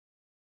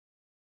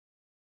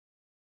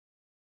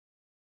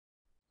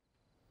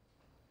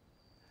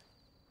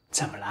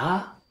怎么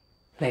了，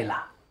累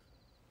了？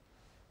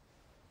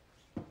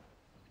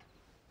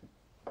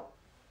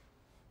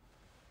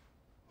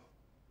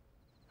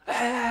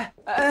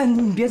哎，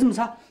你别这么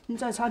擦，你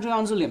再擦这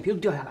样子脸皮都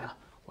掉下来了。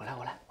我来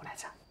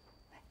擦。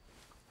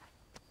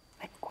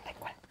来，过来，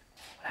我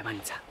来帮你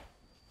擦。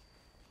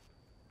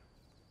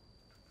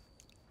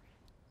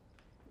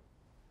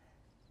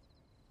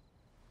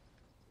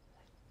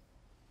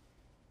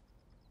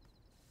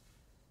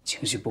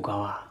情绪不高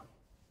啊？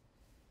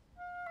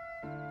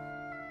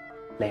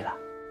累了？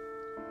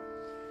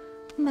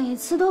每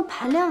次都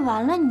排练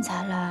完了你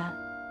才来，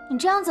你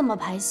这样怎么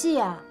排戏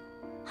呀？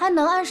还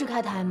能按时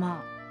开台吗？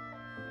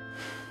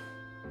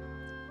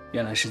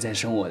原来是在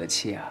生我的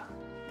气啊！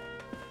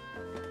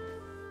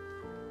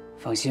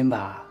放心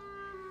吧，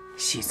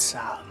戏词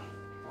啊，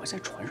我在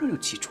船上就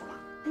记住了。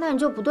那你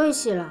就不对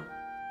戏了。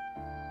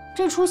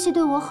这出戏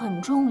对我很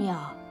重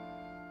要。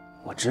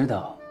我知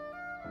道，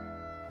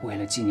为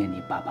了纪念你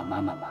爸爸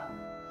妈妈嘛。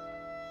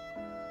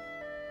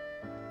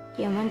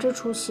演完这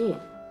出戏，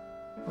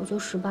我就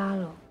18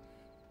了，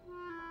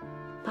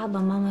爸爸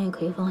妈妈也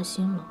可以放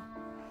心了。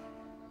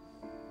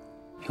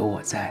有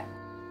我在，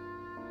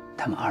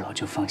他们2老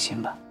就放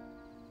心吧。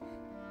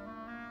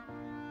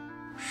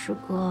师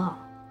哥，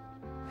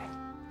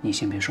你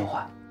先别说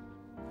话，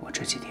我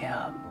这几天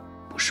啊，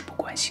不是不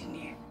关心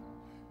你，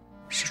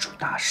是出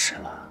大事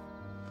了。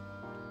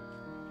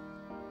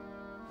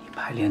你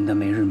排练的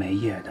没日没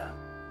夜的，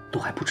都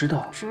还不知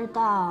道？知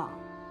道，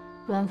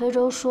阮非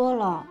洲说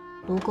了，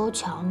卢沟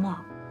桥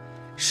嘛。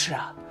是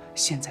啊，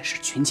现在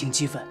是群情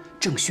激愤，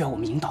正需要我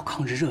们引导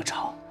抗日热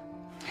潮。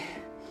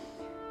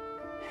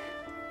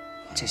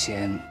这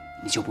些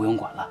你就不用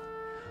管了，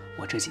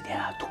我这几天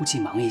啊突击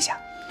忙一下，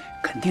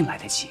肯定来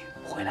得及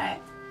回来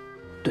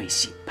对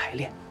戏排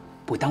练，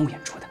不耽误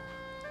演出的。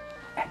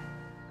哎，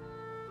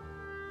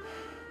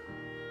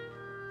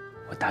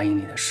我答应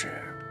你的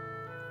事，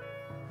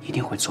一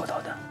定会做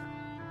到的。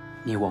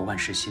你我万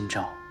事心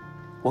照，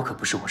我可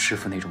不是我师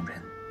父那种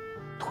人，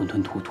吞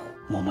吞吐吐、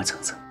磨磨蹭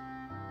蹭。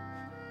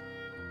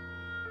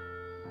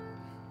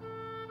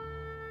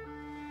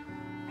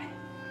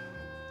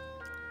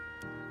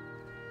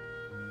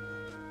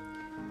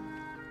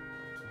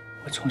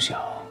我从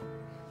小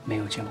没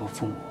有见过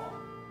父母，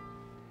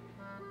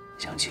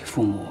想起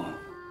父母，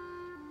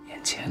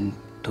眼前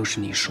都是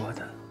你说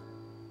的，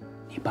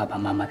你爸爸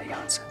妈妈的样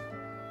子。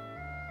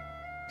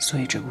所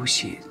以这部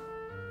戏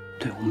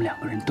对我们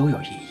2个人都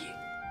有意义。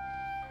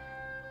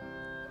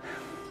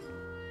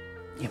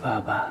你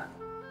爸爸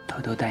偷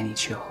偷带你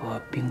去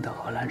喝冰的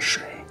荷兰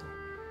水，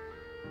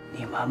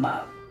你妈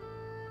妈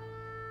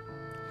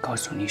告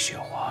诉你雪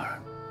花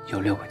有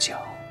6个角。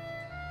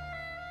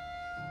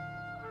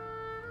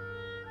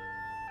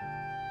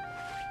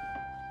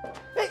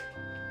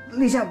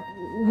立夏，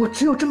我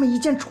只有这么一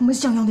件出门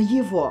像样的衣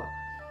服，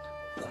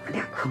我们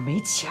俩可没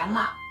钱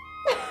了。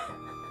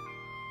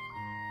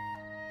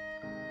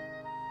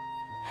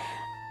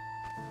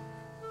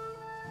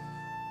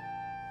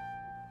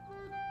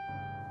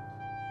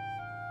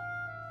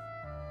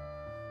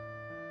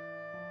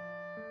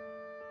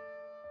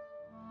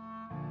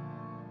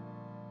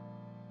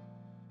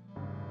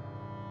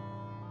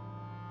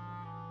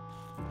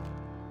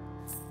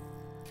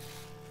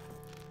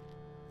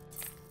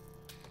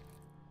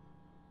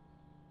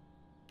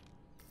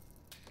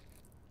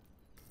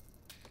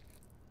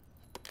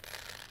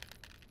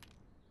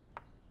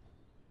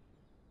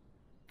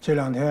这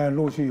2天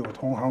陆续有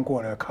同行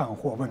过来看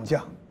货问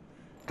价，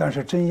但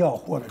是真要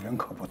货的人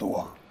可不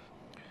多。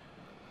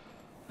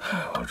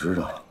我知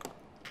道，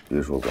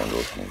别说广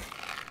州城，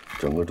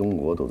整个中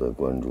国都在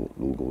关注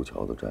卢沟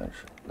桥的战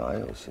事，哪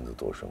有心思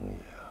做生意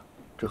啊？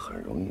这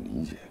很容易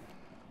理解。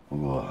不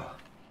过，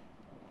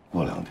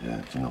过2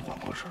天就能缓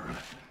过神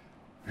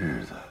来，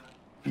日子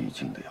毕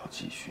竟得要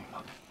继续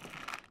嘛。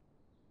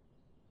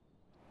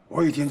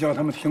我已经叫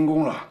他们停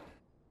工了。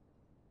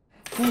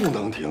不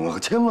能停啊，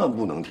千万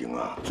不能停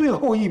啊！最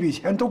后一笔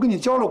钱都给你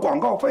交了广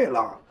告费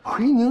了，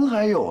亏您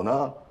还有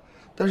呢。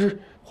但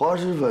是滑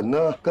石粉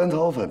呢、甘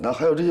草粉呢，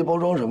还有这些包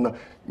装什么的，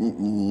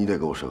你得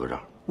给我赊个账。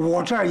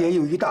我这儿也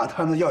有一大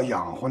摊子要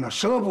养活呢，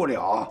赊不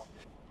了。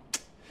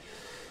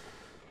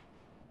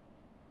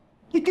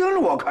你盯着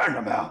我看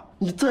什么呀？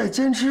你再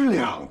坚持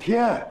2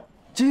天，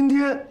今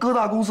天各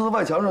大公司的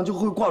外墙上就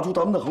会挂出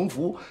咱们的横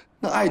幅。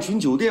那爱群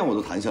酒店我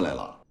都谈下来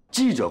了。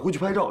记者会去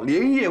拍照，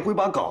连夜会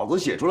把稿子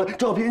写出来，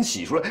照片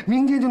洗出来，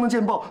明天就能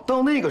见报。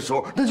到那个时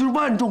候，那就是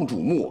万众瞩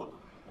目啊！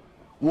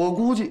我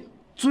估计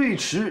最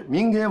迟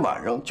明天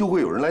晚上就会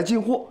有人来进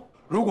货。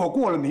如果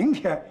过了明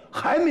天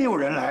还没有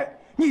人来，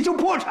你就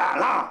破产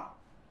了。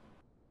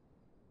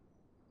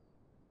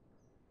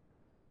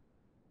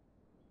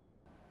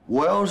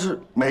我要是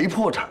没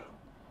破产，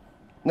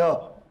那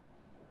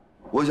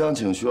我想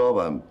请徐老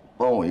板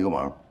帮我一个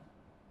忙。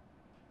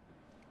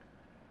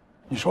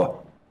你说。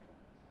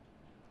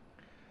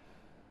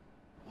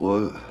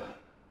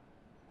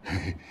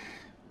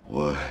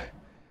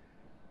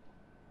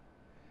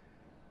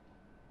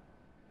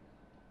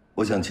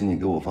我想请你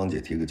给我芳姐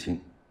提个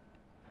亲。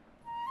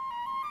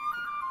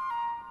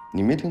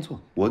你没听错，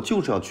我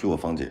就是要娶我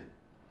芳姐。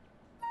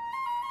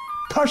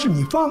她是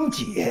你芳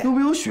姐，又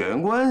没有血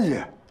缘关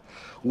系。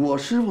我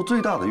师傅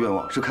最大的愿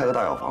望是开个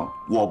大药房，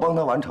我帮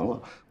他完成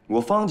了。我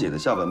芳姐的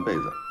下半辈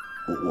子，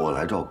我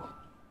来照顾。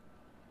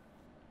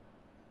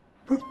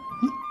不是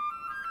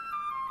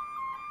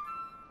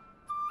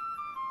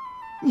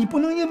你不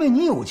能因为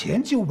你有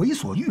钱就为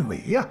所欲为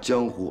呀！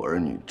江湖儿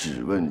女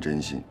只问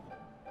真心。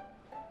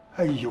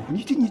哎呦，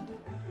你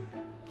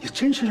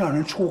真是让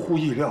人出乎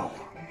意料啊！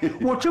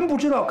我真不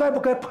知道该不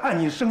该判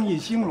你生意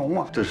兴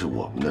隆啊！这是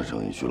我们的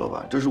生意，徐老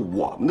板，这是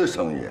我们的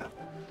生意。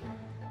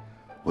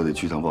我得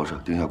去趟报社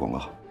盯下广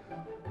告。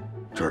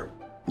这儿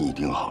你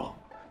盯好了，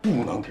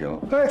不能停，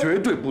绝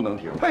对不能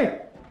停。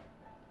嘿，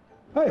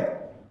哎。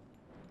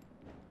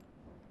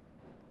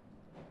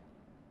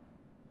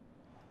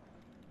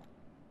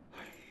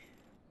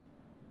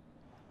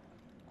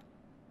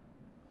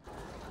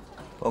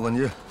保管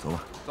机，走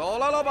吧。走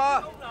了，老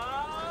板。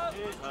去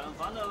产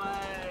房的喂。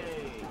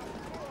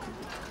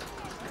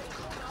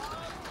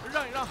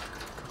让一让，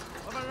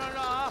老板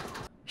让啊！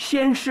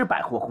先施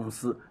百货公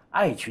司、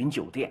爱群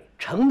酒店、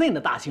城内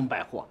的大型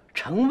百货、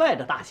城外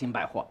的大型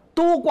百货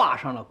都挂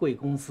上了贵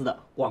公司的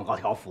广告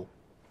条幅。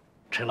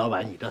陈老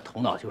板，你这头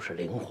脑就是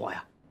灵活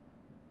呀，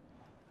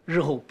日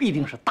后必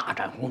定是大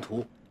展宏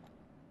图。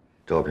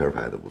照片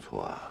拍得不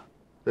错啊，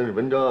但是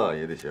文章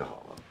也得写好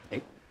啊。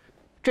哎，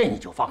这你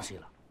就放心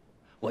了。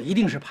我一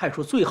定是派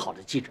出最好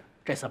的记者，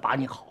这次把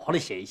你好好的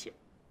写一写。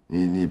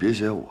你别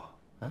写我，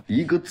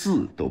一个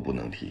字都不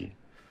能提。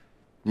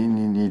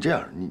你这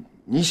样，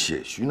你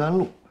写徐南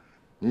路，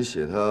你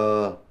写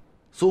他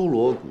搜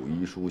罗古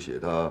医书，写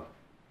他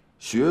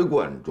学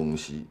贯中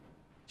西，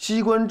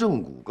西关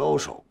正骨高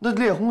手，那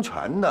练洪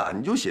拳的，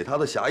你就写他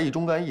的侠义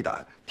忠肝义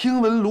胆。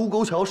听闻卢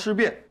沟桥事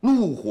变，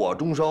怒火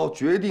中烧，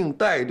决定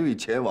带队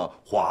前往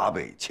华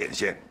北前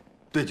线。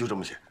对，就这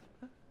么写。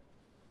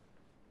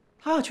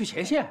他要去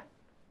前线？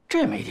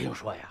这没听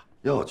说呀。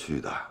要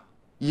去的，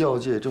医药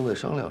界正在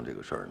商量这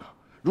个事儿呢。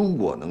如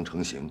果能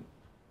成行，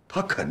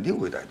他肯定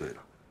会带队的。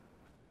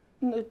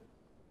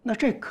那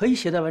这可以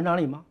写在文章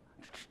里吗？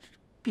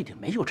必定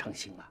没有成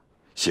型啊。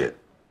写，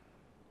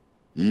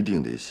一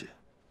定得写。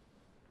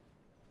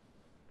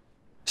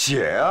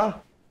写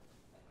啊！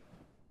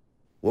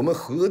我们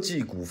合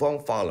济古方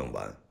发冷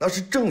丸，那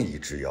是正义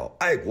之药、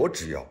爱国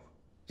之药，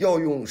要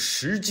用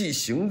实际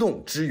行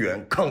动支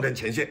援抗战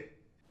前线。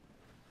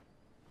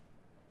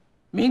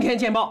明天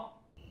见报。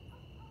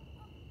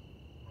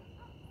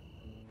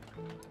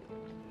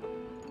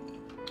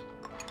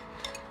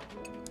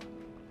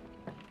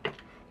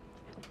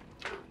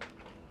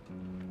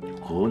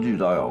合济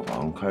大药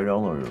房开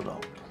张的日子，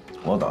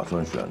我打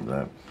算选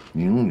在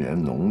明年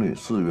农历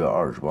4月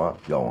28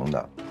药王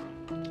诞。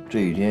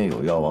这一天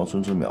有药王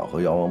孙思邈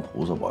和药王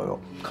菩萨保佑，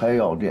开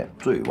药店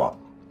最旺。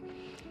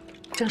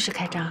正式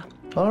开张？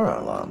当然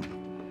了，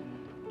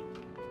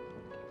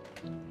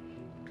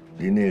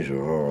离那时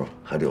候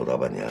还得有大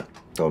半年。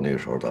到那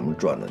时候咱们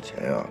赚的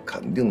钱啊，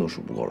肯定都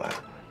数不过来。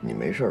你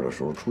没事的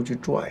时候出去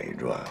转一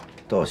转，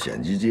到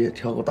显基街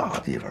挑个大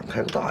地方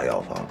开个大药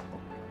房。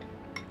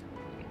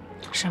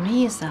什么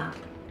意思啊？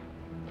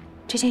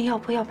这间药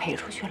铺要赔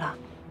出去了？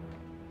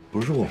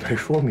不是，我没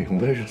说明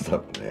白是怎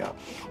么的呀。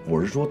我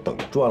是说，等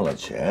赚了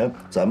钱，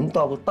咱们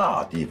到个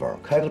大地方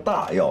开个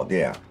大药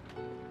店，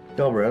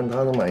要不然他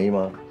能满意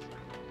吗？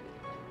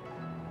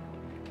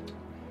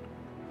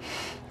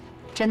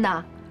真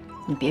的？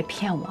你别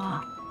骗我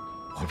啊！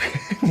我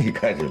骗你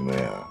干什么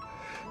呀？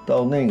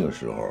到那个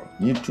时候，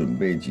你准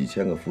备几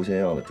千个服泻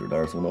药的纸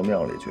袋送到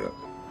庙里去，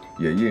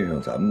也印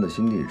上咱们的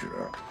新地址，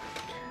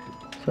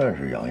算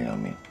是养养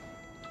命。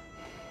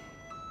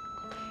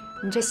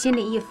你这心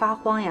里一发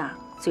慌呀，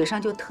嘴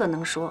上就特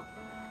能说。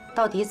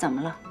到底怎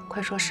么了？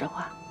快说实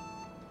话。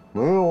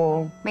没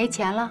有啊。没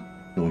钱了？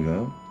有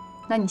钱。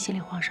那你心里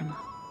慌什么？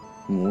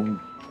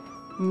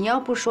你要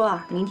不说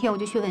啊，明天我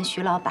就去问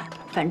徐老板，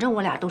反正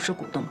我俩都是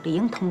股东，理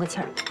应通个气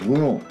儿。不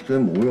用，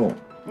真不用。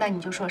那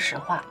你就说实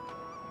话。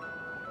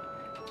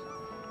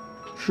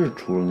是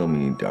出了那么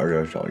一点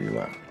点小意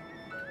外。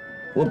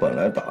我本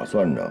来打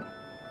算着，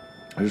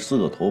这4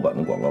个头版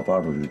的广告发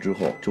出去之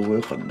后，就会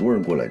有很多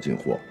人过来进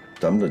货，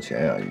咱们的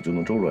钱呀也就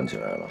能周转起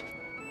来了。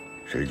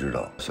谁知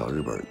道小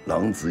日本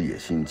狼子野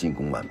心，进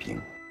攻满屏，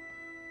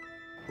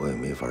我也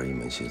没法一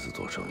门心思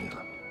做生意了。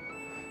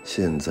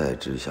现在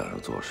只想着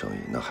做生意，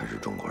那还是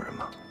中国人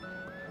吗？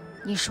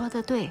你说的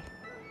对。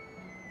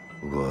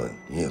不过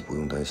你也不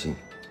用担心，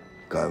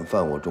敢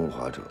犯我中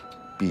华者，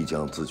必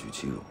将自取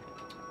其辱。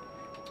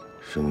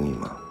生意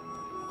嘛，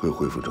会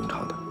恢复正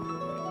常的。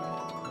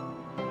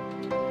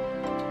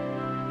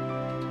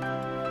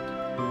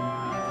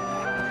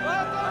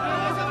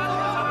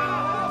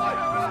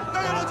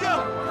大家冷静，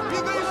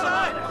别跟一起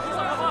来，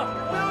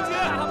不要紧。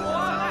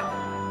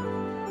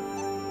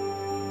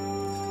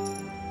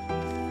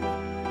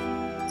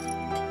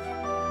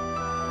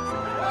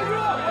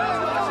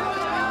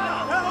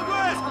排好队，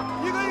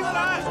一个一个来。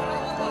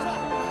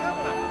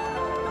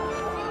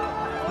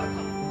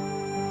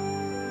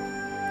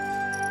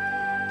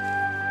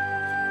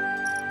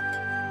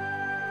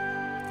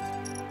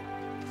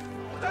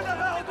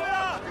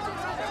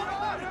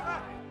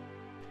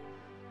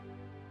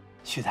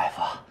徐大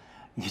夫，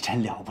你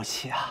真了不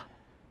起啊！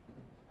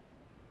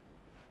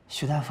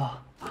徐大夫，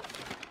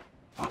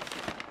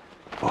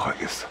不好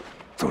意思，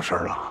走神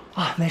了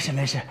啊！没事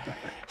没事，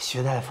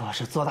徐大夫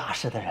是做大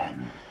事的人，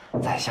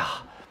在下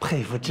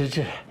佩服之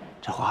至。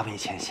这华北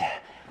前线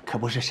可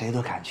不是谁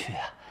都敢去啊，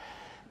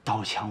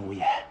刀枪无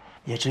眼，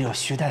也只有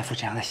徐大夫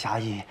这样的侠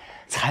义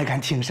才敢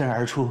挺身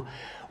而出。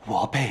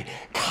我辈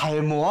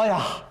楷模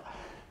呀！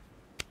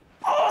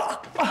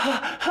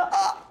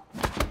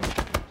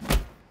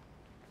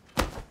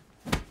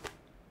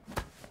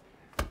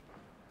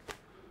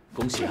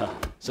恭喜啊，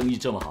生意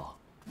这么好。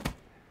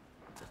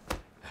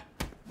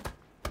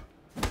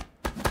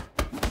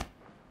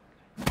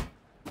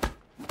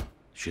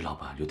徐老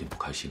板有点不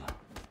开心啊。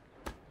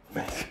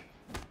没事。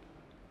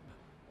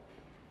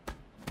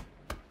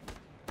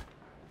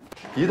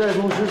一代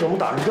宗师怎么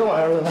打成这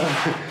玩意儿了呢？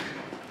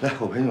来，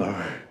我陪你玩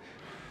玩。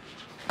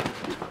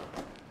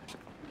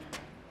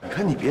你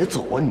看你别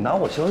走啊，你拿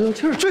我消消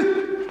气儿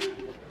去。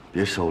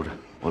别收着，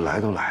我来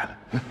都来了。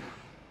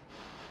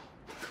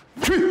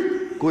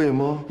去，过瘾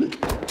不？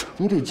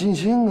你得尽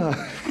兴啊！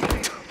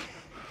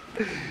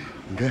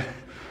你看，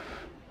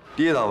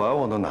跌打丸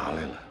我都拿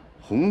来了，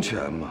红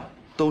拳嘛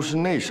都是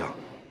内伤。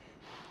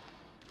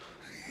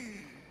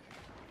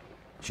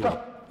去吧。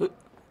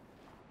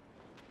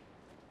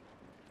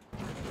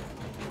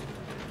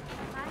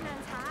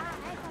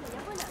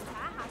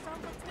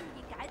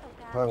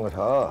看个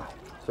茶，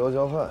消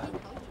消汗。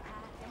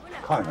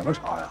看什么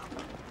茶呀？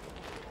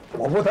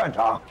我不探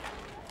茶，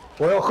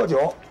我要喝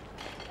酒。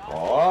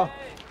好啊，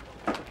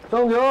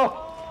上酒。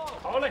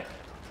好嘞。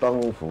当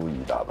扶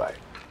一大杯。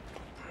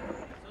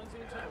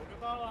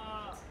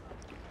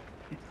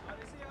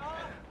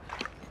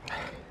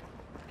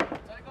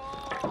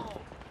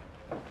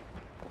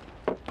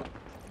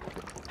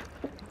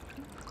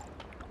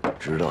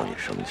知道你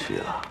生气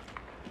了，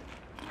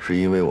是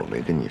因为我没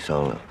跟你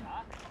商量，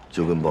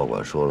就跟报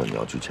馆说了你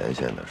要去前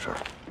线的事儿。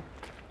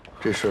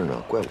这事儿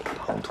呢，怪我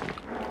唐突，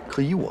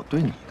可以我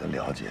对你的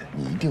了解，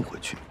你一定会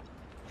去，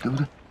对不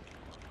对？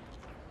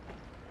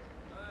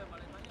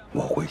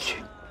我会去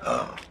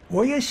啊，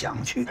我也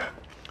想去。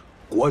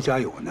国家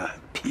有难，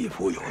匹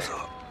夫有责。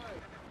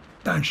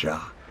但是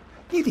啊，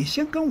你得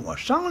先跟我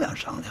商量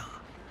商量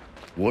啊。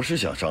我是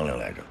想商量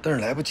来着，但是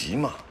来不及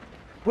嘛。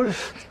不是，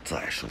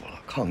再说了，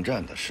抗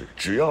战的事，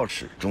只要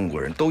是中国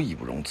人都义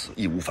不容辞，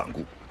义无反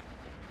顾。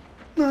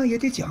那也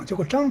得讲究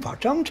个章法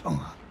章程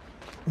啊，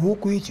无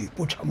规矩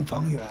不成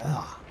方圆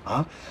啊！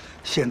啊，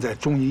现在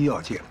中医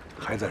药界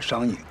还在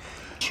商议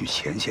去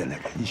前线的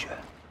人选。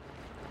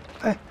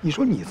哎，你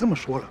说你这么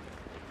说了，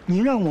你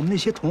让我们那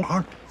些同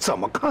行怎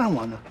么看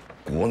我呢？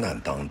国难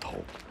当头，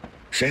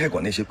谁还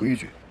管那些规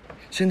矩？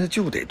现在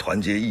就得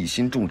团结一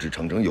心，众志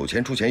成城，有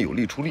钱出钱，有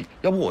力出力。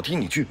要不我替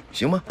你去，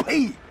行吗？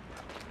呸！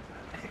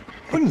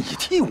不是你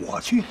替我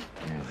去，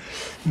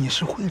你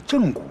是会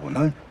正骨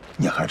呢，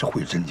你还是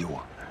会针灸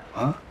啊？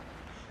啊，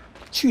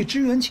去支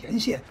援前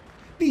线，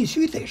必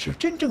须得是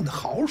真正的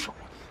好手，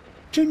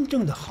真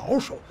正的好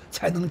手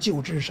才能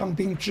救治伤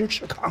兵，支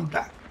持抗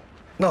战。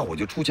那我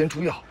就出钱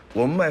出药，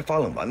我们卖发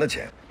冷丸的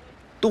钱，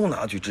都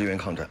拿去支援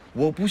抗战。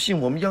我不信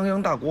我们泱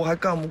泱大国还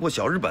干不过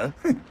小日本。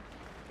哼，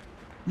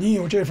你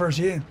有这份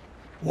心，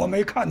我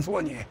没看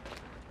错你。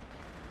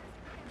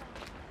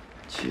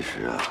其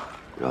实啊，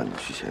让你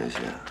去前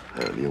线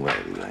还有另外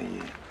一个原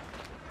因，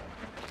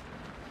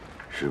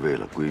是为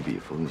了规避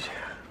风险。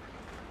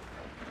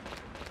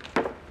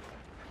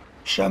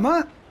什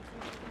么？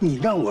你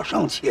让我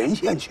上前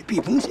线去避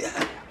风险？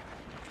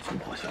宋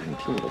宝强，你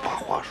听我把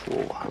话说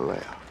完了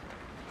呀。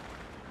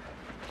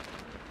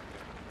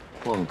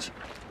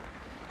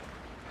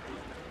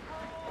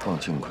汪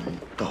庆奎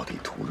到底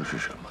图的是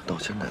什么？到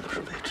现在都是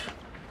未知。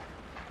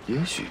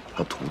也许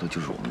他图的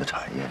就是我们的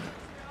产业呢，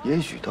也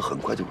许他很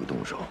快就会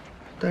动手。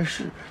但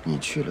是你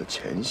去了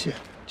前线，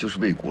就是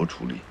为国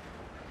出力，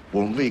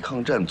我们为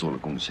抗战做了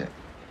贡献，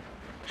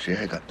谁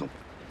还敢动？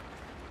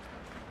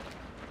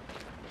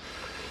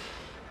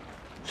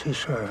这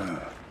事儿，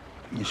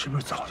你是不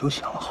是早就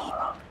想好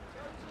了？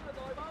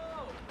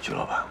徐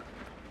老板，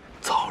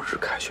早日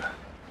凯旋。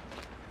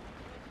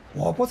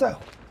我不在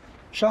乎，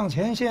上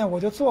前线我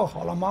就做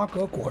好了马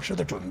革裹尸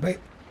的准备。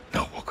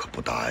那我可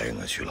不答应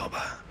啊，徐老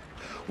板。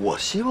我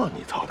希望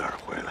你早点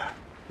回来，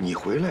你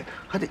回来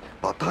还得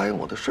把答应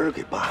我的事儿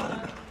给办了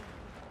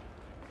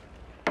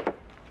呢。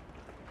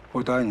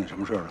我答应你什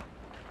么事儿了？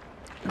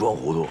装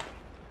糊涂。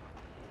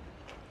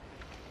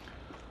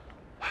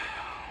哎呀，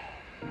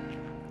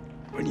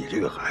不是你这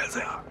个孩子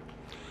呀，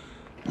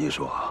你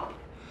说啊，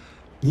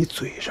你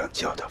嘴上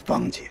叫她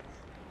芳姐，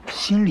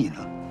心里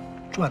呢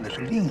转的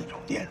是另一种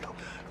念头，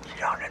你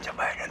让人家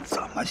外人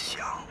怎么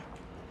想？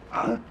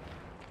啊？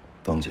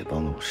芳姐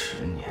帮了我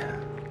10年，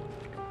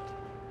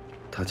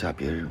她嫁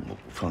别人我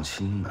不放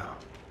心呐。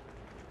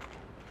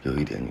有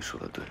一点你说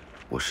的对，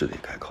我是得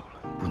改口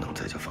了，不能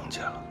再叫芳姐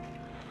了。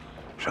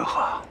沈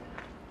浩，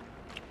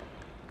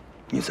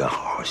你再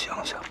好好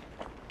想想，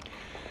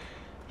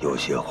有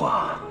些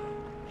话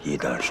一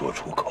旦说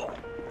出口，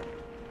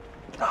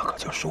那可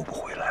就收不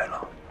回来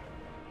了。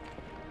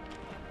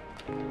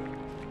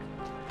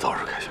早日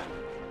开学。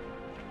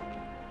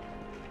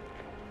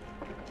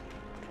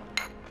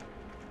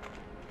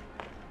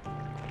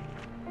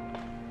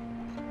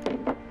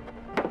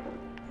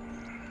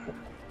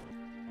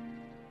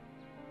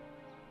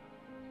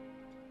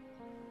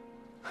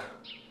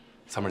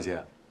三妹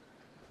姐，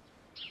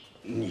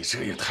你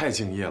这也太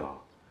敬业了，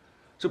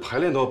这排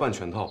练都要办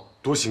全套，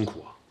多辛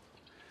苦啊！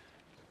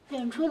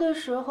演出的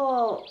时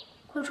候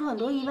会出很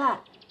多意外，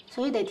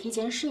所以得提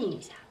前适应一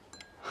下。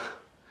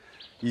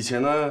以前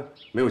呢，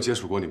没有接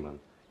触过你们，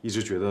一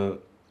直觉得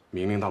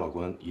明明大老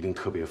倌一定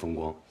特别风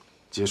光，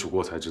接触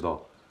过才知道，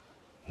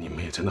你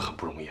们也真的很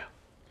不容易啊。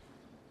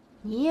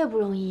你也不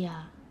容易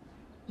啊，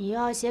你又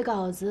要写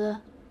稿子，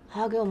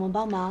还要给我们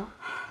帮忙。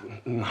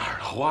哪儿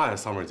的话呀，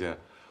三妹姐，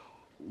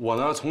我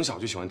呢从小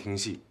就喜欢听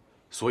戏，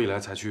所以来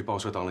才去报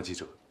社当了记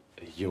者，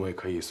因为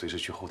可以随时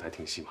去后台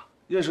听戏嘛。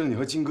认识了你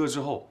和金哥之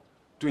后，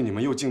对你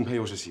们又敬佩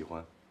又是喜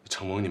欢，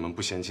承蒙你们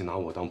不嫌弃拿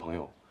我当朋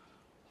友，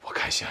我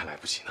开心还来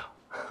不及呢。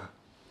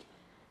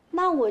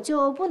那我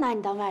就不拿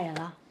你当外人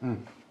了。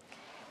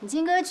你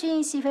金哥去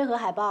印戏飞和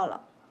海报了，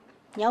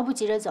你要不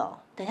急着走，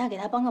等下给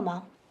他帮个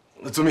忙。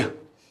遵命。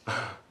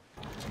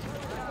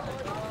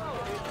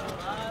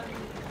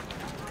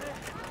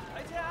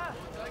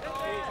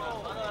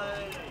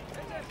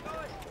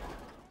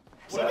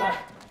师哥，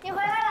你回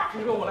来了。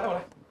师哥，我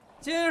来。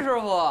金师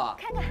傅，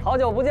看看，好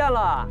久不见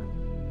了。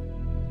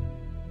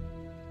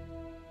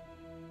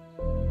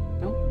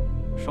哟，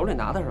手里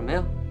拿的什么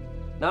呀？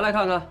拿来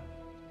看看。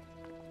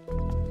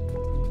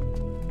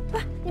不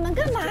是，你们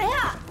干嘛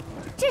呀？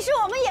这是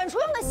我们演出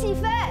用的戏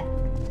飞。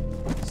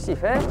戏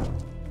飞？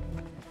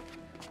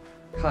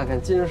看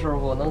看金师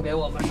傅能给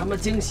我们什么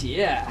惊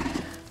喜。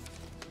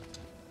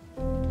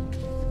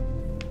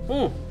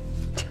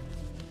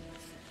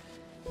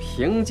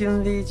平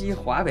津危机、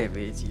华北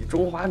危机、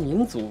中华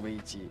民族危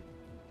机，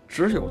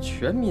只有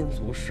全民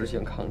族实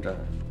行抗战，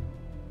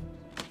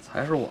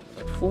才是我们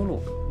的出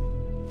路。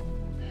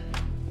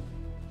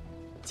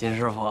金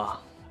师傅，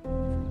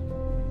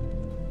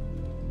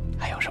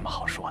还有什么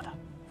好说的？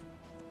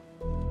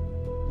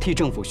替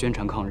政府宣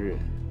传抗日，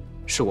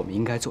是我们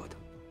应该做的，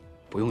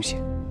不用谢。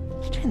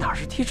这哪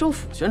是替政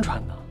府宣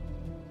传呢？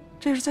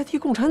这是在替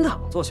共产党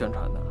做宣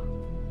传的。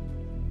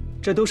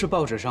这都是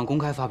报纸上公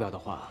开发表的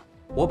话，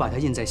我把它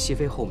印在戏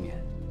飞后面，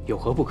有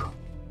何不可？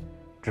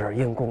只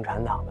印共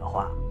产党的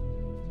话，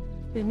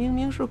这明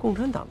明是共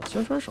产党的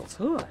宣传手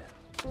册呀！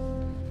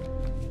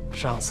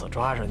上次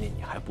抓着你，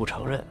你还不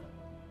承认，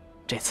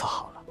这次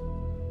好了，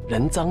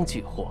人赃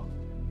俱获，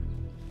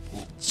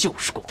你就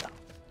是共党。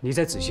你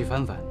再仔细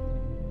翻翻，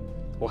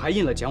我还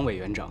印了蒋委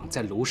员长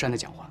在庐山的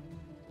讲话：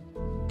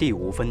地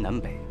无分南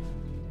北，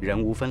人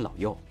无分老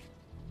幼，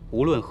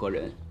无论何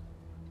人，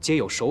皆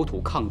有守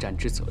土抗战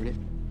之责任，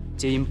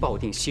皆因抱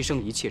定牺牲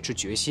一切之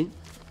决心。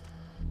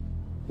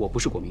我不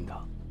是国民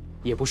党，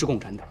也不是共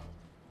产党，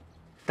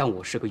但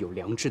我是个有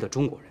良知的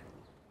中国人，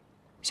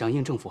响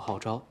应政府号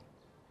召，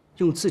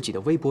用自己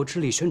的微薄之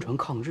力宣传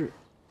抗日，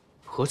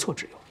何错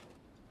之有？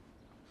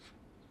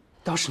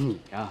倒是你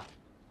呀，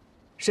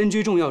身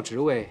居重要职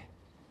位，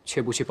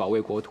却不去保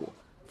卫国土，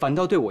反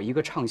倒对我一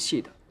个唱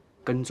戏的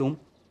跟踪、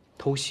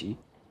偷袭、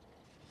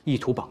意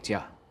图绑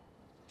架，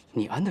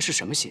你安的是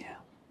什么心啊？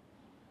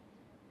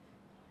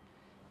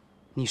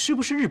你是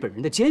不是日本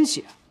人的奸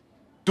细啊？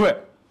对，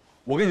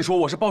我跟你说，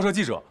我是报社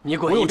记者。你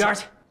滚一边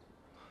去！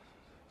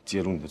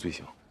揭露你的罪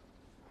行。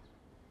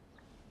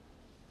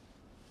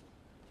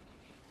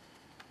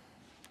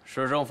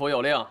市政府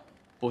有令，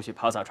不许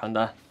抛洒传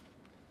单，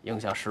影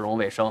响市容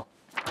卫生，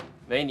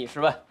唯你是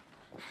问。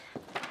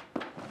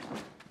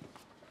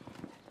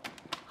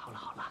好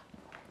了，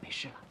没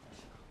事了。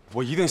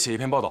我一定写一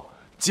篇报道，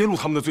揭露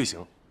他们的罪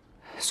行。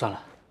算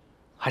了，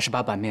还是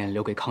把版面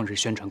留给抗日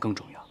宣传更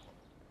重要。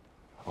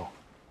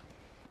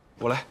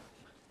我来。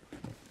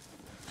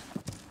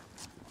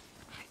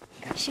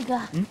师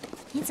哥，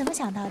你怎么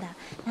想到的？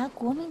拿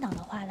国民党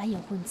的话来掩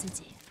护你自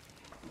己？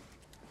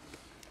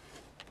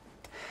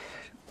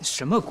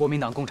什么国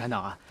民党、共产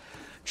党啊？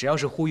只要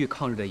是呼吁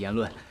抗日的言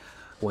论，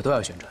我都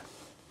要宣传。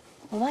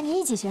我帮你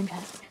一起宣传。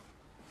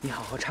你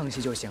好好唱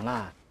戏就行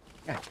了。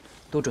哎，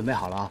都准备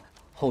好了啊！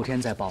后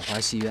天在宝华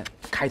戏院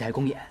开台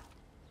公演。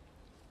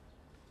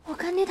我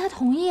干爹他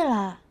同意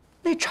了。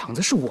那场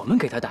子是我们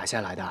给他打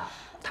下来的，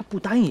他不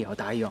答应也要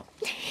答应。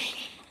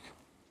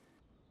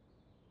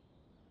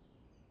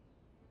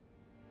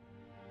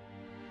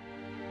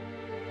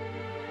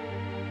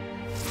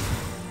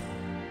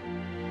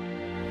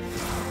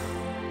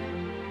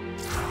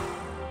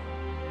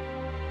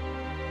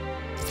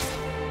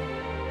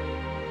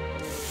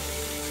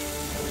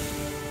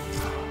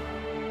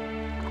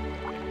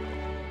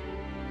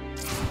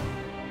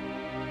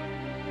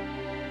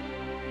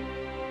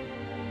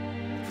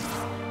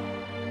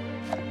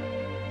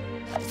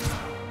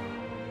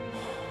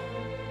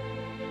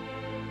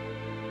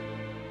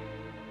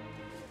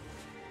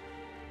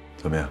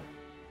怎么样？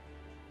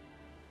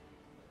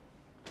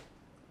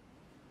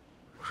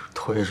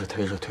推着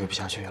推不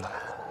下去了。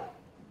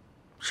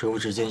生物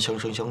之间相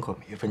生相克，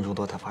每1分钟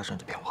都在发生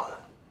着变化的，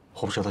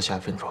我不知道下1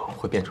分钟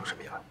会变成什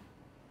么样。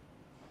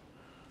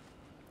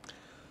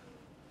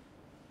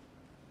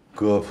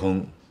歌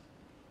烹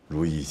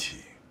如一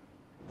起，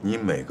你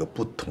每个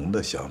不同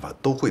的想法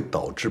都会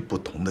导致不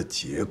同的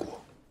结果，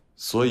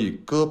所以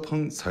歌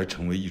烹才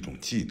成为一种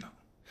技能。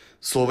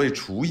所谓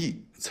厨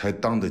艺，才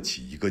当得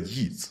起一个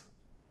艺字。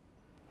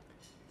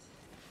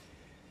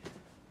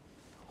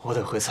我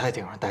得回菜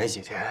顶上待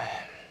几天，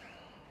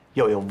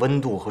要有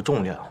温度和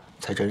重量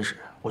才真实。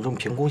我这么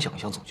凭空想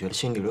象，总觉得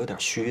心里有点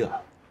虚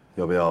啊。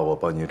要不要我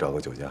帮你找个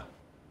酒家，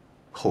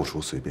后厨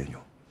随便用。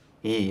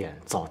一眼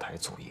灶台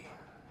足矣。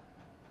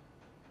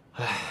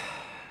唉，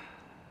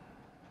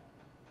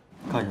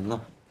干什么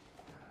呢？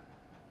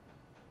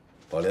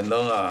宝莲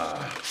灯啊，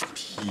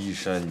劈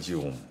山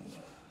救母，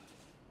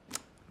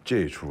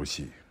这出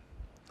戏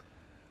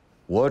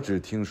我只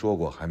听说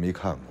过，还没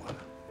看过呢。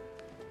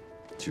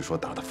据说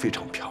打得非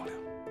常漂亮。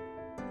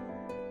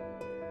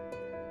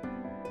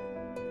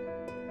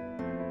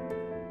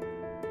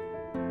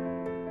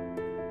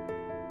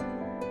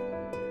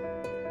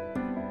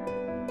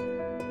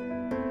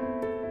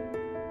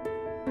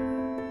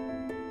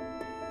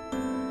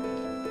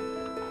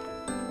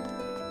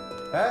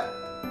哎，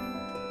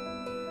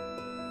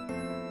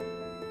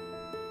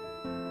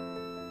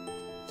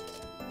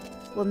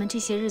我们这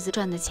些日子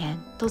赚的钱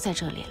都在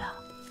这里了，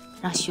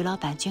让徐老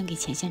板捐给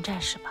前线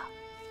战士吧。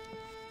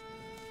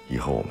以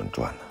后我们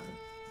赚的，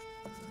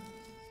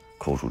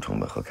扣除成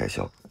本和开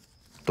销，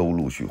都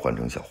陆续换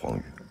成小黄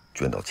鱼，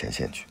捐到前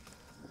线去。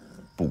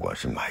不管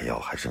是买药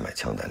还是买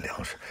枪弹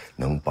粮食，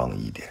能帮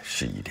一点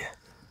是一点。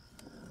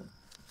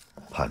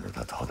盼着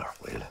他早点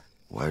回来，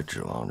我还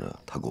指望着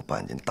他给我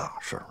办件大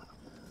事儿呢。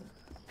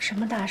什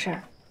么大事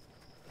儿？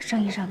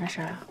生意上的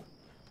事儿啊？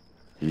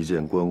一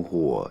件关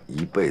乎我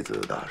一辈子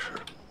的大事。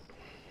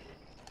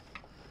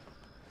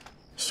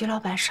徐老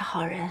板是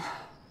好人，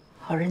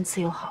好人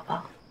自有好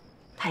报，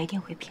他一定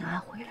会平安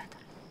回来的。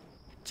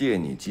借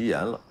你吉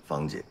言了，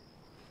芳姐。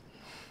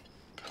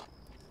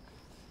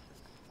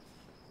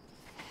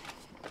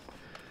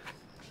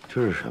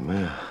这是什么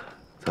呀？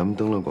咱们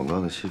登了广告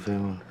的戏费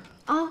吗？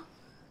哦，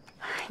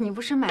你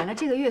不是买了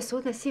这个月所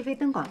有的戏费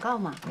登广告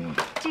吗？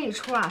这一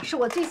出啊，是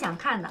我最想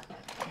看的。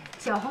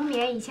小红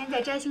棉以前在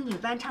摘星女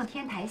班唱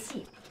天台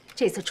戏，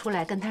这次出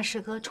来跟他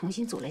师哥重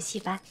新组了戏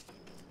班。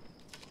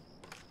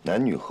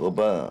男女合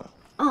班啊？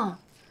嗯，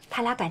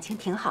他俩感情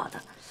挺好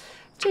的。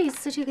这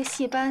次这个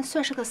戏班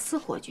算是个私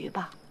伙局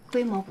吧，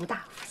规模不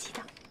大，夫妻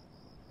档。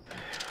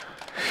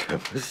什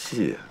么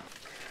戏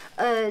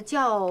啊？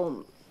叫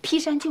劈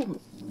山救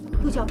母，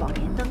又叫宝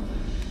莲灯。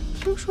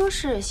听说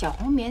是小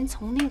红棉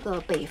从那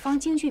个北方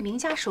京剧名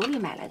家手里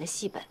买来的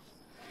戏本。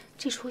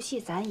这出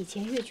戏咱以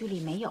前越剧里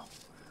没有，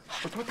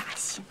好多打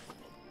戏。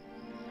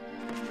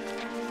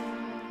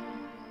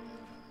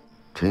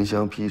沉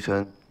香劈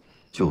山，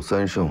救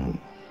三圣母。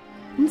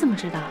你怎么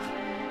知道？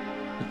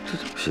这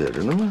写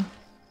着呢吗？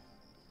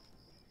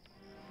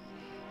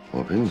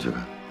我陪你去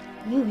看。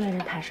你又约人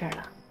谈事儿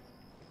了？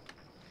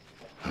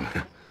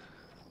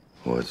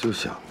我就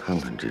想看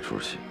看这出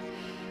戏。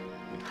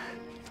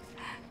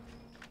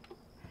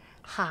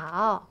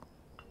好。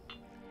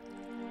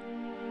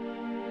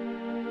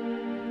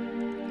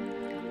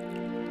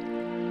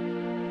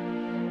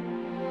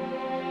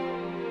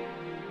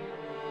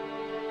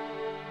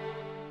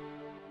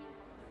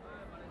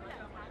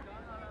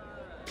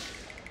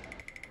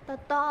哒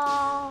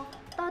哒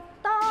哒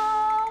哒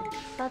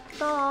哒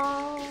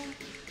哒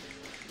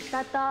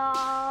哒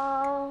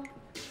哒。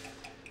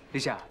李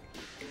夏，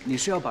你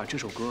是要把这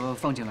首歌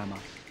放进来吗？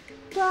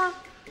对啊，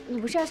你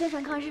不是要宣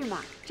传抗日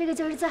吗？这个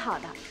就是最好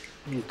的。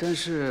但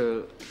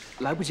是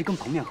来不及跟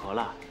彭面合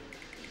了。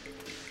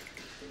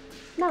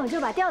那我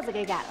就把调子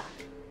给改了。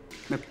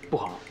那不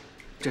好，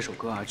这首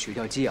歌啊曲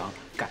调激昂，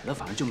改了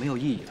反而就没有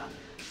意义了。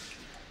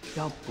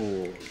要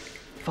不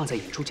放在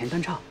演出前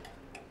单唱？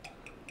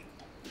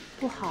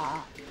不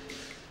好。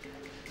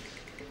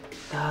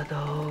大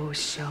道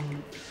向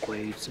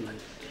鬼子们。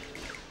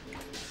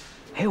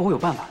哎，我有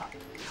办法了，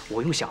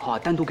我用小号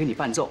单独给你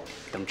伴奏，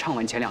等唱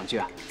完前2句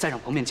啊，再让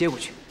彭面接过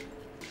去。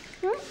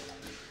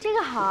这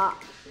个好。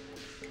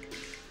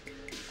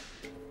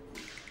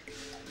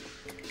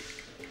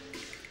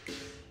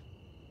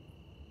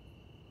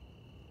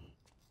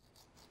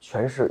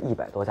全市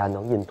100多家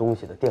能印东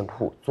西的店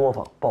铺、作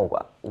坊、报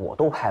馆，我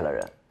都派了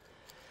人。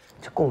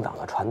这共党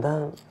的传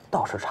单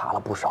倒是查了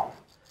不少，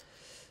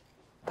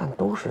但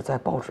都是在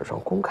报纸上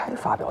公开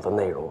发表的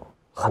内容，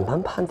很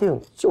难判定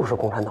就是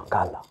共产党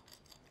干的。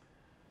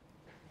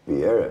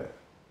别人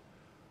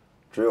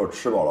只有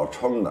吃饱了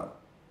撑的，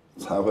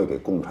才会给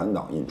共产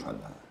党印传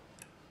单。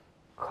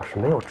可是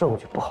没有证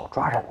据，不好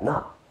抓人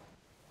呐。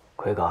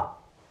奎哥，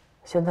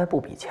现在不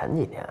比前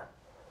几年，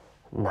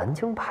南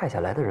京派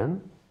下来的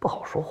人不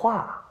好说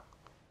话。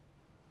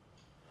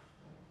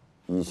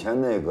以前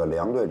那个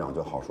梁队长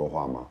就好说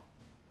话吗？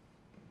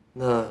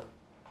那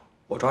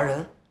我抓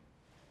人？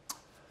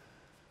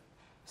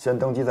先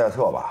登记在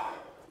册吧，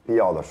必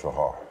要的时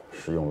候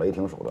使用雷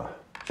霆手段。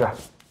是。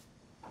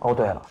哦，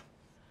对了，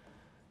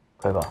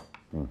辉哥，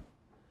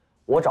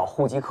我找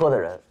户籍科的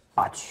人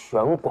把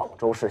全广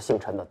州市姓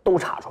陈的都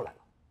查出来了。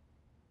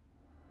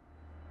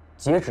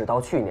截止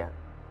到去年，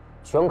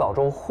全广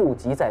州户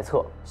籍在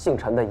册姓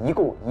陈的一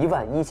共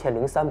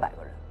11300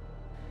个人，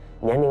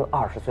年龄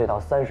20岁到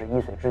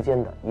31岁之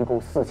间的一共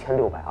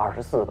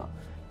4624个，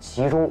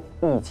其中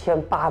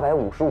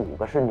1855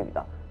个是女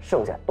的，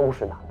剩下都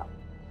是男的。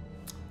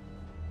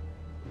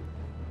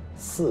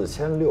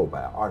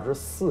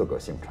4624个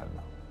姓陈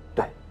的。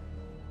对。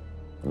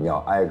你要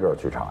挨个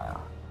去查呀。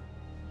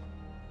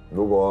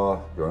如果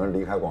有人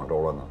离开广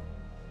州了呢？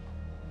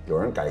有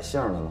人改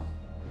姓了呢？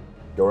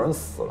有人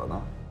死了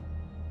呢？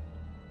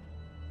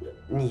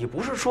你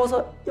不是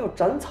说要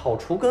斩草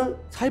除根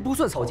才不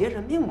算草菅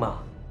人命吗？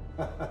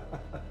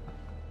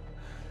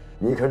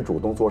你肯主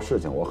动做事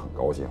情，我很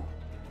高兴。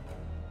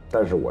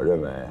但是我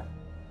认为，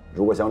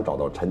如果想找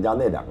到陈家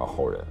那2个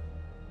后人，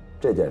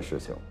这件事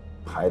情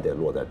还得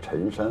落在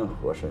陈山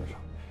河身上。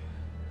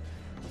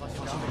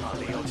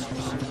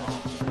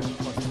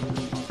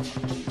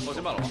放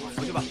心吧，老王，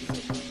回去吧。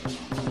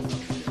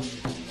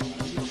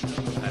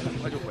哎，很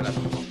快就回来了。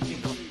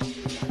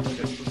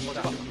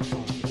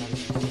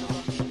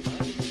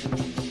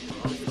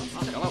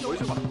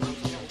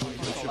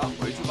行了，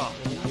回去吧，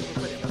回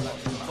去吧，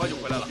很快就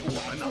回来了。我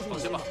们呢，放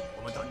心吧，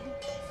我们等你。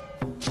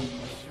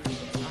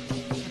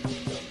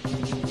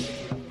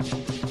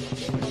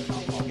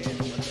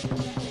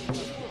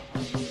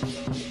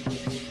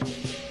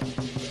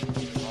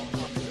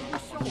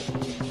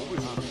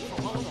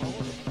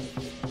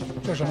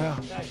这什么呀？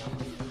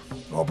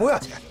我不要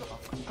钱，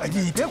哎，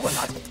你别管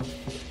拿钱。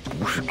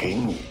不是给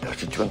你的，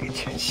是捐给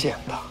前线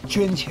的。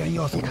捐钱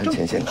要你看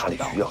前线哪里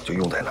需要就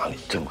用在哪里，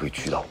正规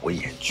渠道我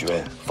也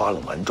捐，发了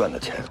蛮赚的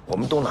钱，我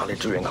们都拿来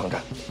支援抗战。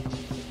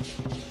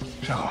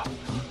山河，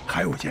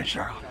还有件事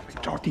啊，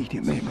找弟弟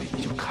妹妹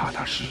你就踏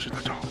踏实实的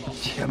找，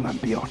千万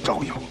不要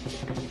招摇，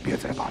别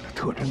再把这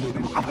特侦队的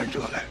麻烦惹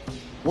来。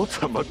我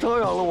怎么招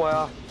摇了我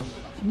呀？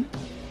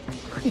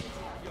嘿。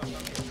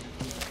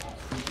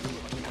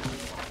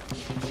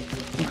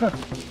你看，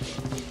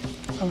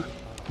看看，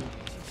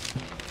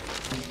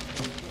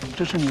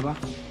这是你吧？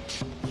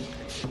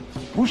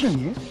不是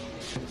你，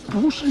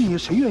不是你，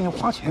谁愿意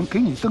花钱给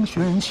你登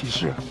寻人启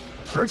事，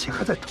而且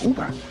还在头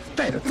版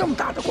带着这么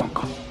大的广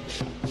告？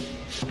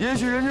也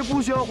许人家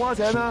不需要花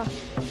钱呢。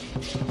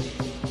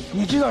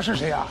你知道是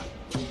谁啊？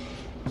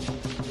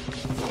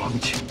王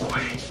庆贵。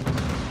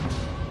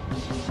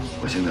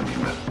我现在明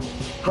白了，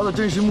他的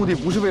真实目的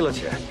不是为了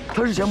钱，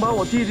他是想把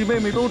我弟弟妹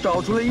妹都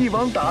找出来，一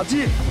网打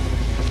尽。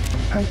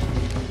哎，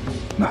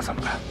那怎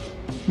么办？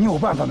你有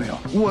办法没有？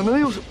我能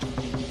有什？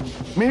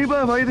没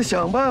办法也得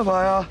想办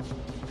法呀！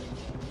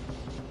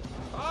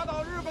打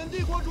倒日本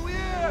帝国主义！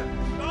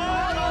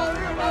打倒日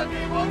本帝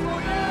国主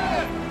义！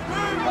日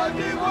本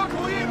帝国主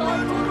义本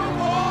土中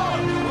国！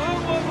还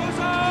我河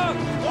山！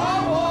还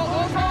我河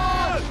山！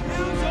英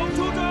雄出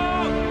征！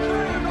誓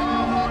高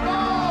报告！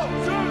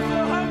誓死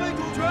捍卫主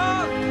权！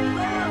誓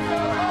死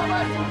捍卫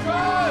主权！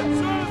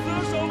誓死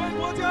守卫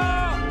国家！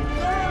誓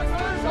死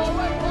守卫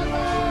国家！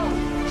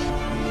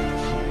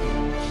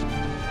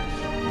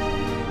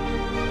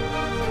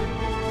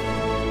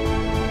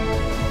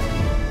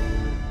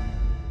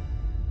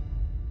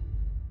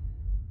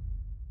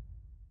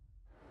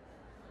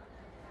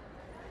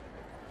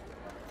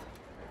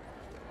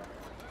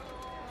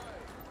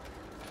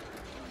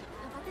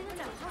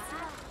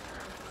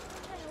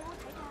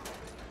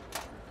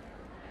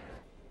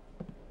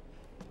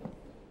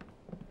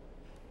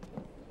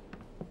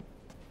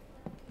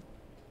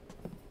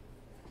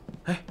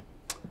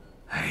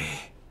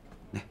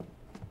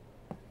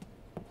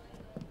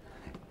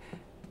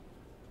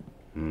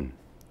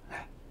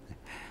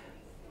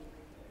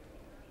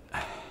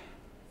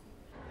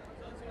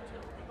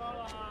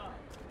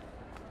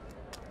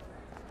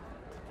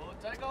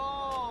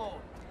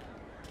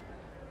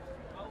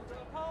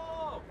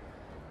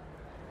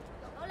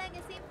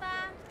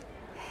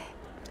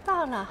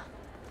到了，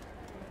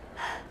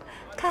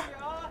看。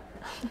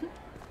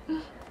那你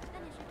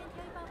随便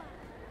挑一包吧，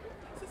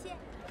谢谢。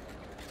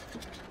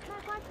卖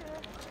瓜子，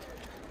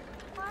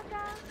花生。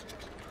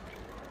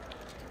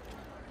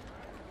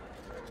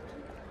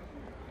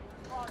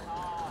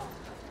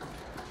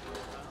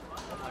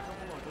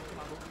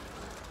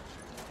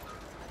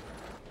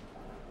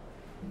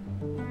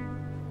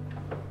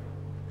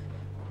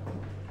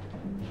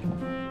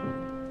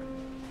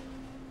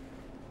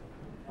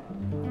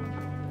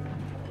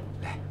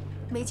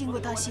没经过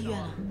到戏院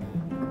了。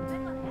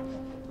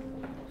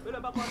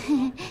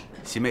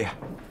西妹啊，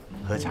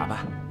喝茶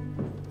吧。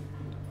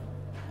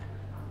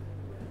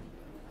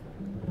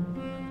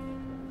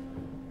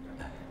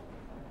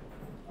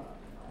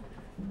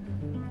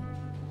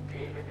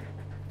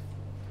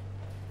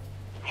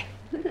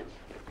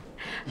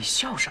你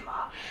笑什么？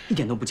一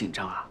点都不紧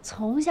张啊！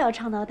从小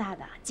唱到大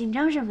的，紧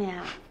张什么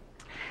呀？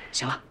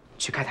行了，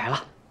去开台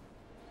了。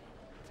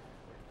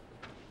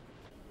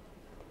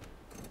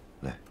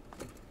来，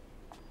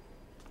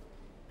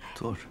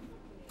坐着。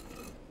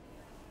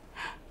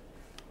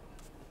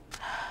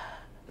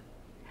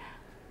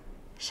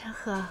山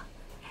鹤，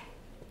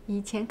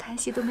以前看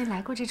戏都没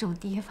来过这种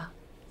地方，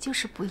就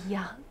是不一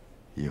样。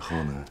以后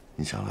呢，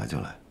你想来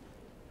就来。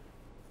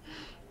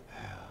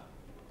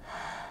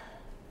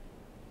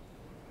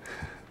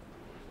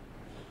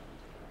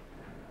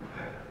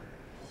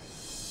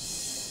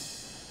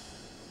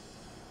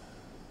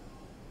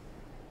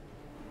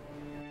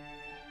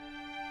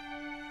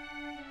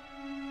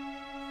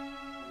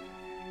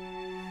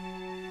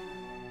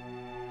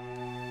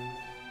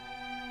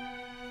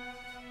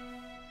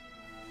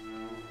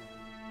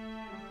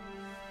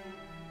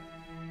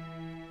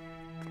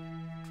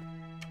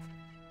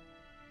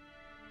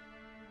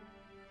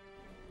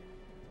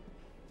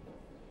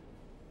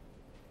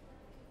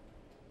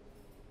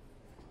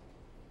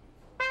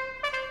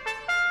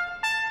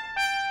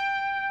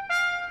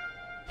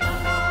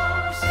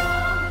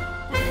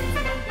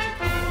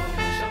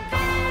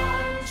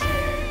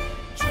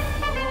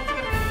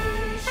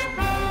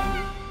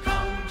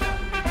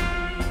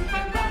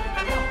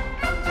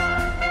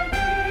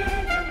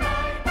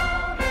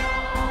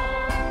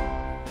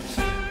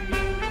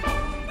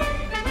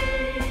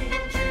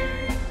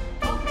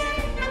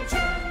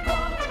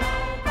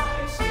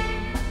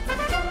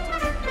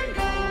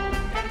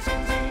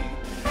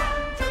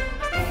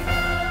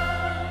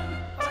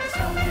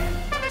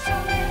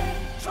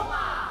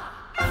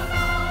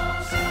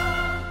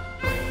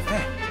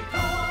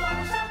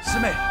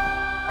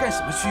干什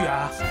么去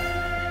啊？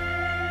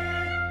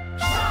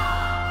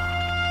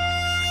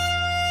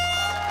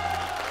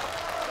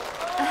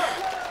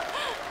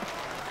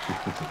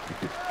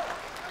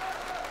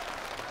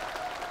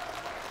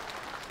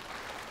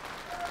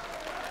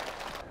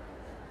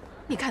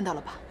你看到了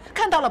吧？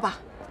看到了吧？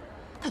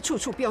他处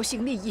处标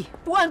新立异，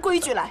不按规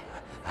矩来。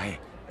哎，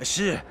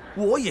是，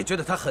我也觉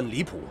得他很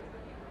离谱。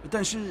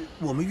但是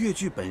我们粤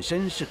剧本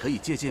身是可以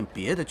借鉴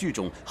别的剧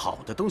种好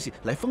的东西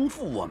来丰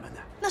富我们的。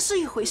那是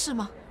一回事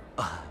吗？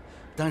啊，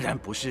当然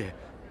不是。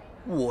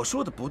我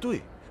说的不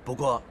对。不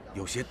过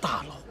有些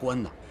大老倌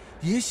呐，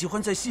也喜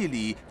欢在戏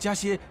里加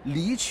些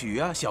离曲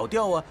啊、小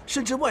调啊，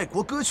甚至外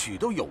国歌曲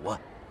都有啊。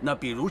那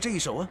比如这一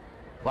首啊。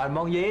還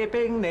望野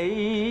兵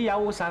你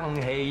有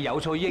生氣，有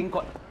錯應該。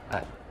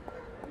哎。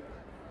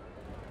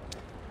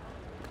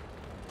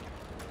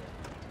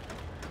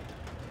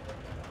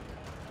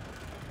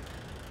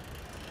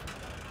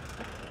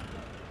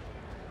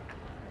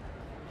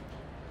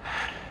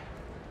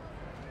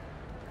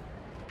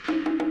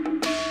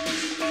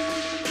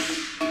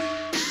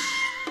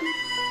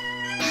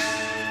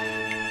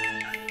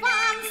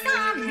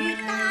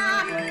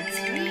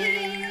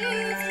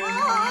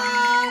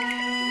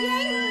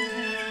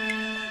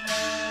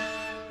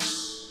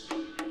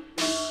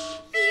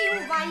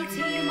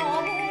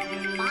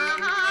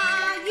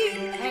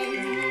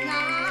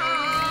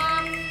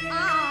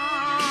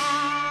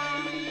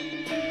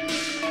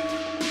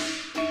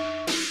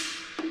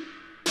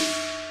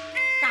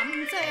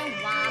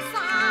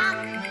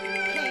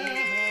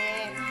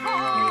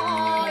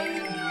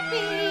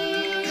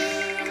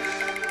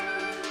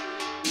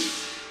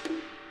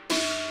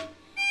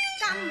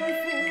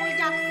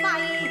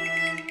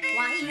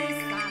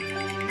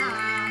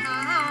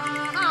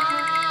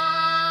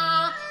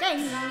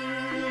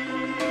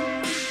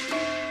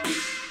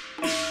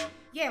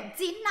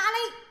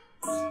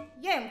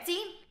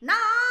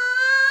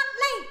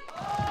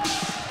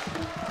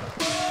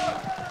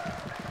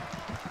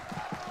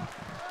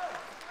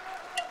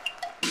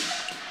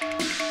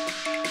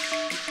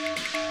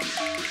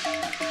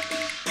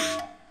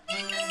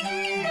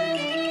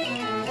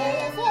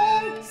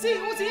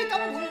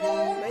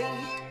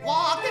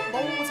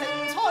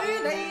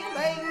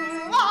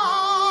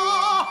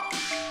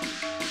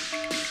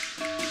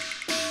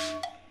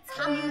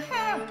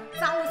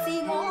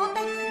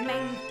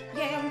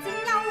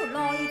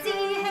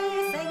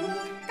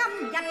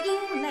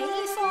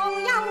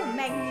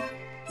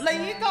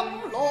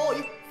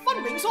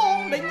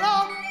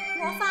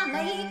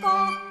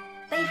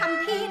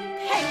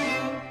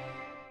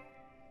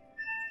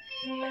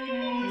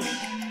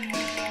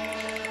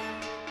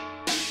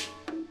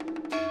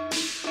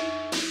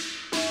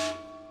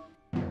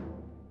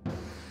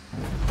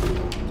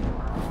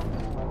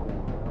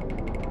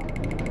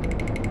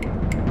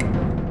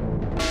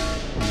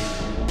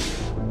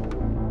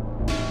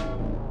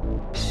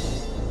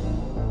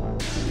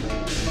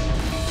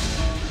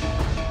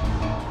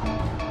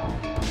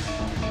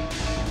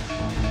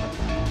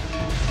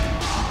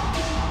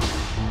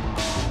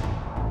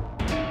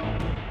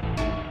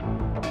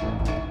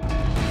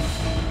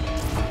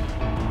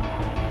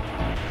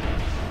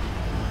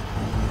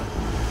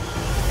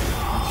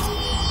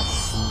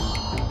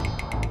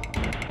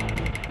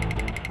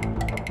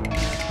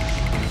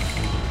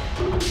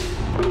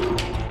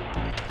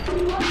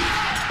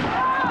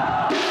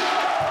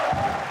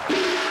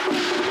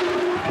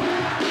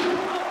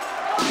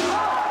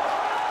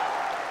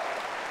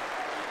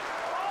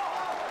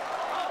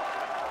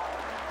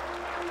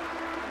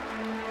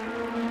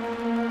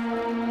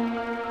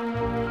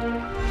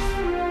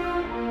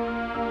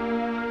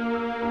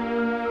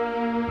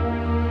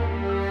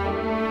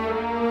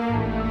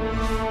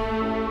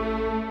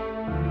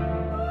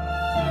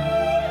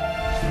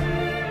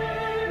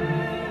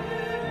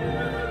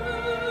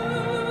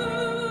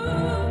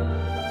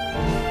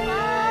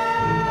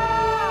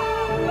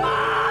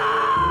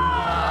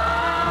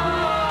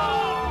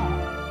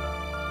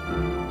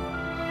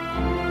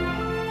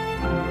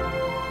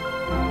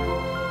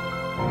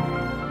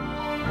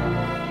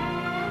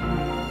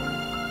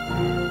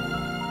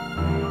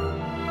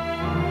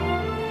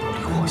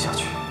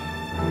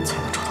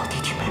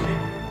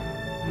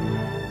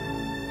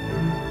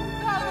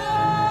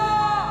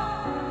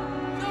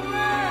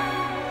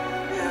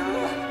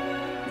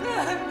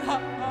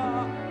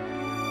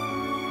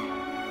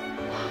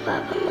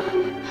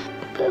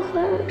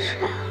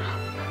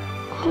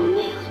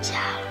家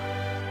了。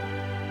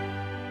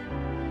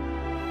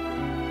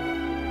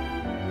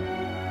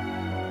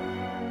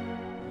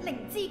灵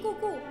芝姑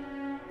姑，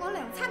我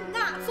娘亲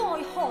押在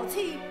何处？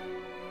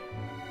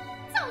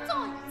就在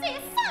这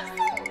山峰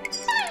底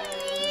下。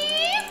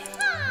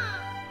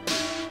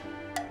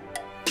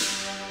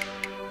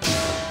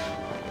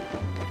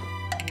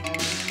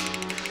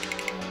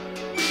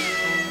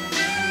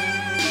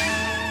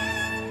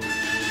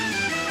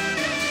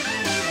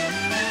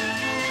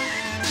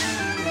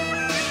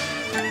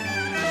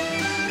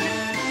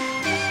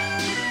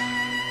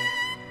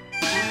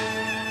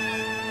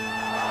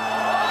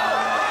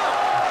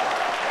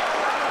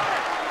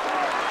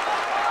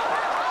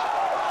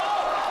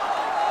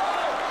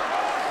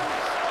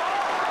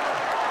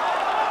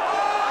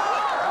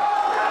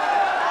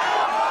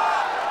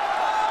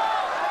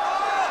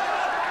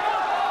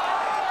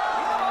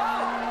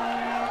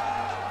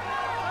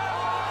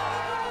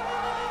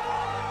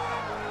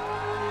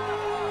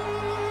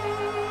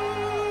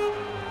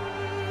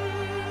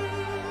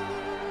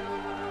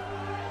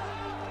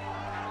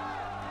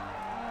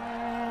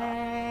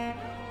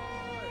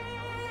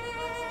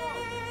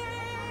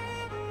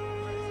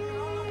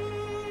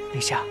陛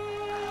下，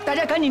大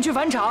家赶紧去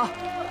返场，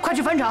快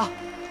去返场，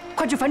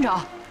快去返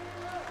场！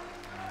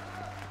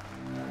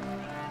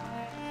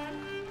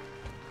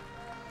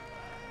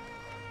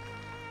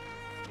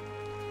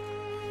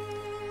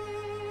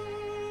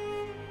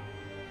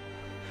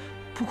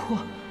不哭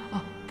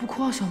啊，不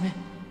哭啊，小妹。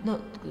那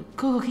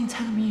哥哥给你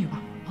猜个谜语吧。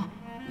啊，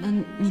那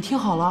你听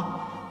好了，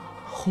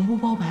红布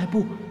包白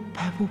布，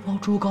白布包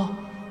猪羔，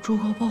猪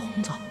羔包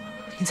红枣。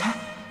你猜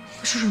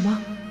那是什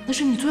么？那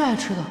是你最爱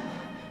吃的，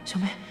小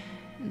妹。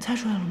 你猜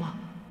出来了吗？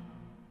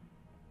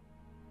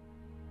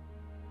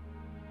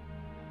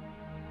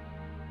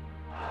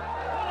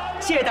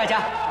谢谢大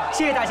家，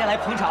谢谢大家来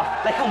捧场，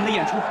来看我们的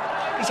演出。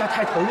陛下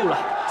太投入了，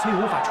所以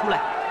无法出来。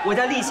我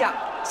在立下，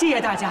谢谢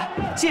大家，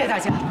谢谢大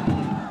家。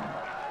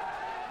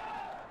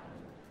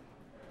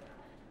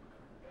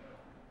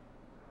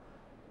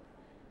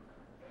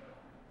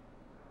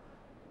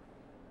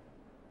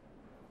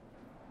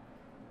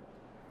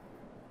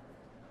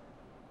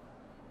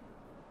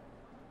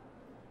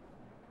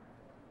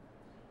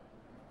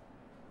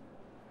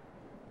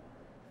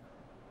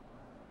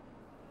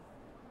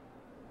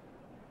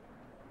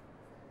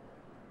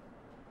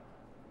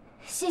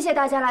谢谢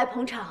大家来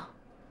捧场。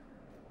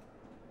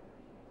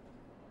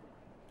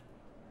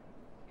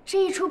这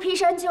一出《劈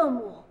山救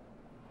母》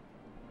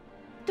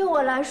对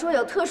我来说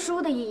有特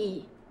殊的意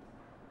义。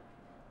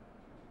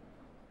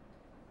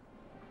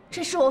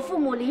这是我父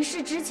母离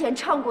世之前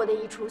唱过的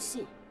一出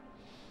戏，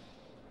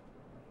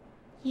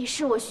也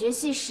是我学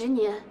戏10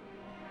年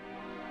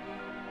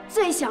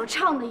最想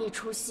唱的一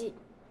出戏。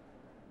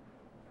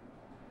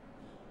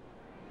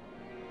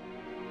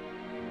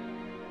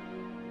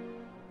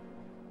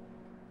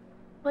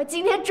 我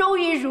今天终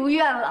于如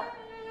愿了，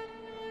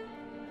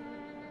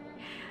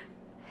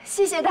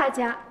谢谢大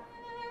家。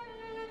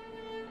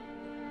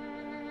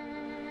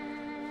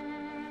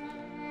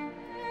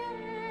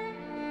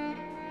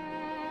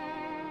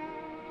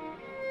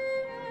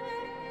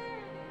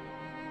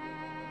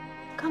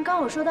刚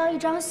刚我收到一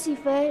张戏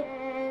飞，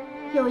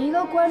有一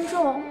个观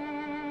众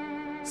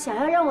想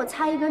要让我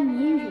猜一个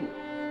谜语。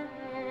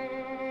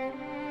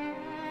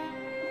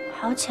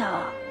好巧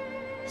啊，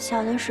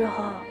小的时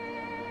候。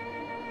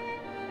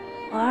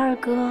 我二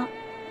哥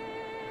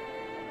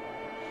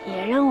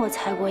也让我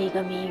猜过一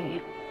个谜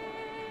语，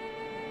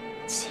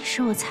其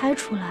实我猜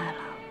出来了，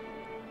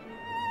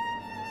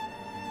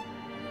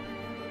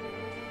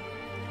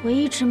我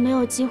一直没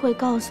有机会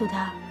告诉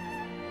他，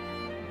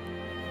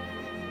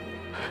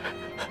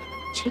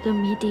这个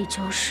谜底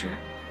就是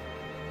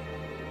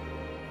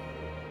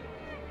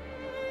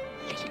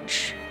荔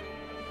枝。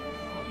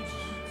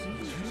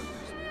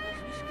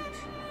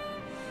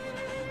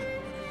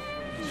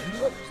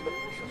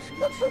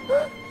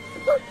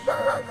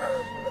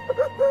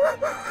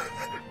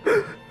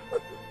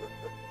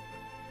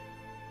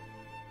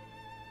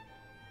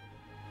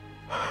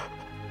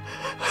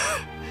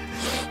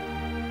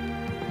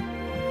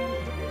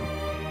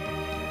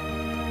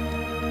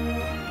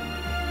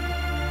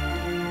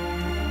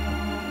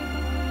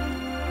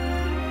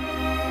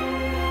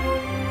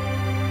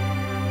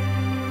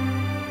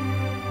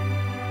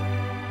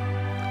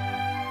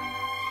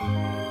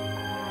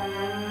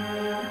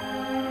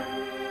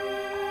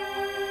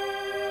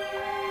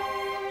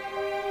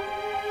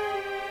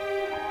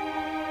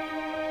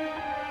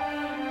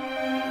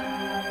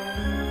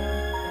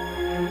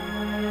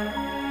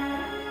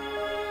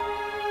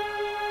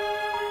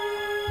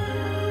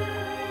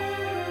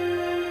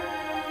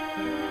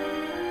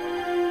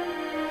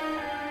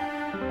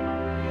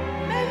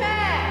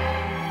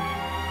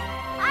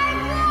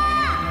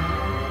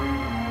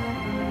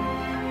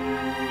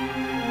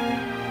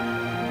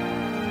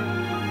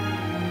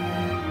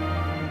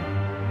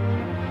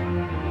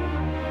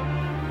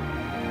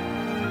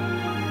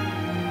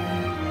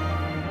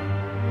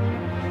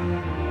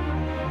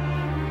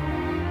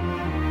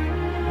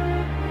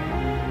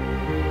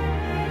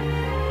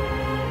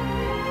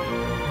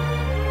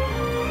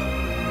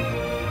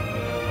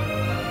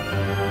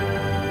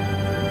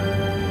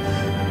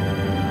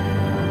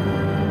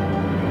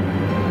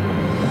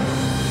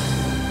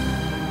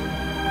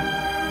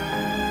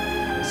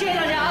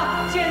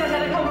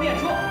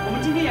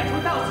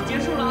结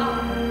束了啊！